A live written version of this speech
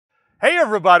Hey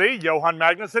everybody, Johan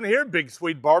Magnusson here, Big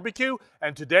Swede Barbecue,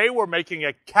 and today we're making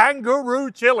a Kangaroo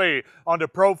Chili on the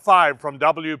Pro 5 from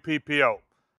WPPO.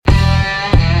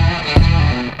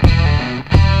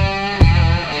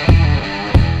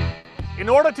 In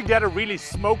order to get a really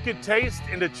smoky taste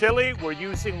in the chili, we're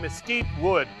using mesquite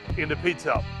wood in the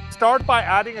pizza. Start by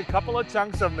adding a couple of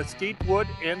chunks of mesquite wood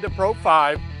in the Pro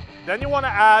 5. Then you want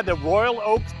to add a Royal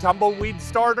Oak tumbleweed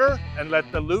starter and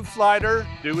let the loop slider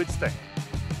do its thing.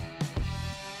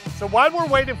 So while we're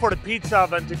waiting for the pizza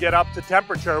oven to get up to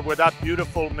temperature with that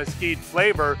beautiful mesquite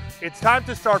flavor, it's time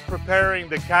to start preparing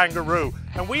the kangaroo.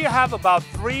 And we have about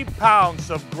 3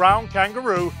 pounds of ground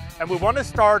kangaroo, and we want to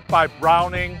start by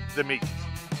browning the meat.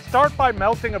 Start by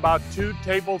melting about 2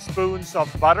 tablespoons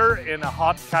of butter in a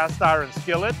hot cast iron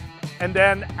skillet, and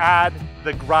then add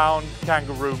the ground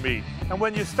kangaroo meat. And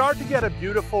when you start to get a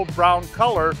beautiful brown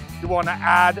color, you want to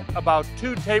add about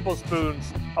 2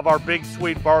 tablespoons of our Big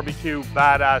Swede Barbecue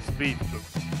Badass Beef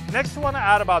Boost. Next, we want to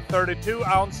add about 32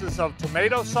 ounces of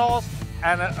tomato sauce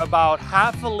and about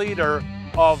half a liter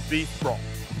of beef broth.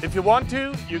 If you want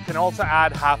to, you can also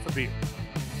add half a beer.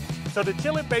 So the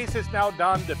chili base is now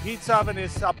done, the pizza oven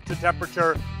is up to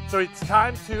temperature, so it's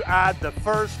time to add the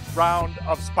first round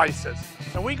of spices.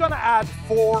 And we're going to add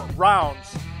 4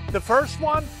 rounds. The first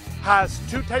one has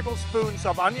 2 tablespoons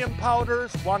of onion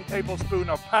powders, 1 tablespoon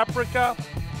of paprika,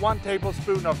 1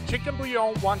 tablespoon of chicken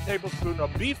bouillon, 1 tablespoon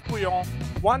of beef bouillon,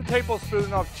 1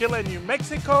 tablespoon of chili New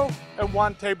Mexico, and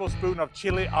 1 tablespoon of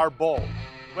chili arbol.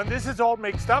 When this is all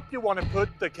mixed up, you want to put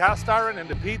the cast iron in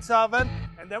the pizza oven,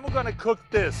 and then we're going to cook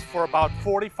this for about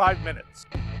 45 minutes.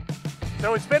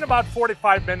 So it's been about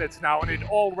 45 minutes now, and it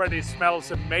already smells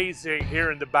amazing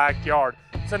here in the backyard.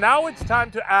 So now it's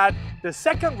time to add the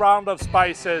second round of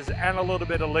spices and a little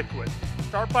bit of liquid.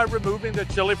 Start by removing the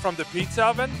chili from the pizza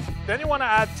oven. Then you want to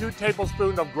add 2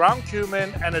 tablespoons of ground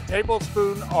cumin and a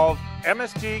tablespoon of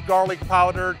MSG garlic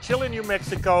powder, chili New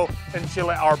Mexico, and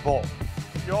chili arbol.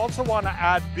 You also want to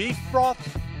add beef broth,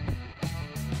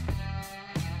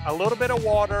 a little bit of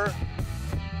water,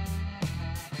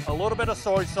 a little bit of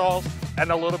soy sauce,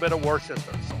 and a little bit of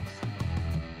Worcestershire sauce.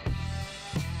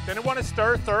 Then you want to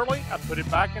stir thoroughly and put it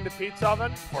back in the pizza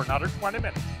oven for another 20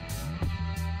 minutes.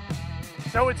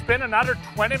 So it's been another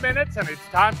 20 minutes and it's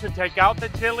time to take out the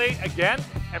chili again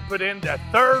and put in the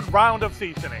third round of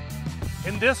seasoning.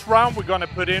 In this round, we're going to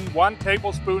put in 1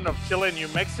 tablespoon of chili New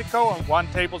Mexico and 1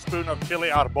 tablespoon of chili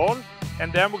arbol.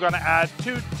 And then we're going to add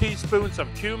 2 teaspoons of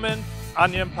cumin,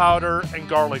 onion powder, and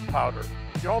garlic powder.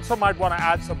 You also might want to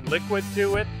add some liquid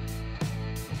to it.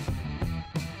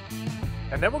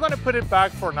 And then we're going to put it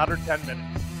back for another 10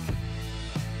 minutes.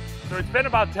 So it's been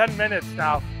about 10 minutes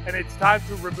now, and it's time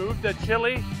to remove the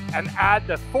chili and add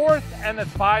the 4th and the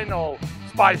final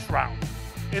spice round.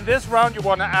 In this round, you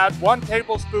want to add 1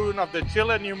 tablespoon of the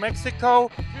chili New Mexico,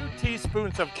 2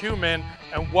 teaspoons of cumin,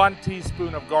 and 1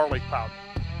 teaspoon of garlic powder.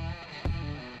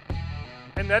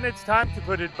 And then it's time to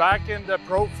put it back in the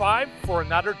Pro 5 for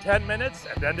another 10 minutes,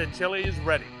 and then the chili is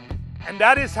ready. And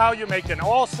that is how you make an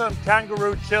awesome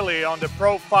kangaroo chili on the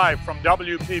Pro 5 from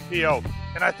WPPO.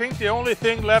 And I think the only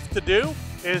thing left to do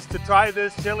is to try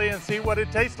this chili and see what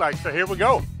it tastes like. So here we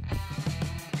go.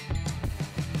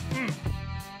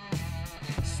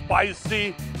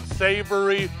 Spicy,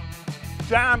 savory,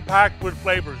 jam-packed with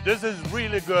flavors. This is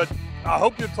really good. I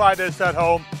hope you try this at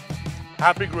home.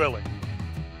 Happy grilling.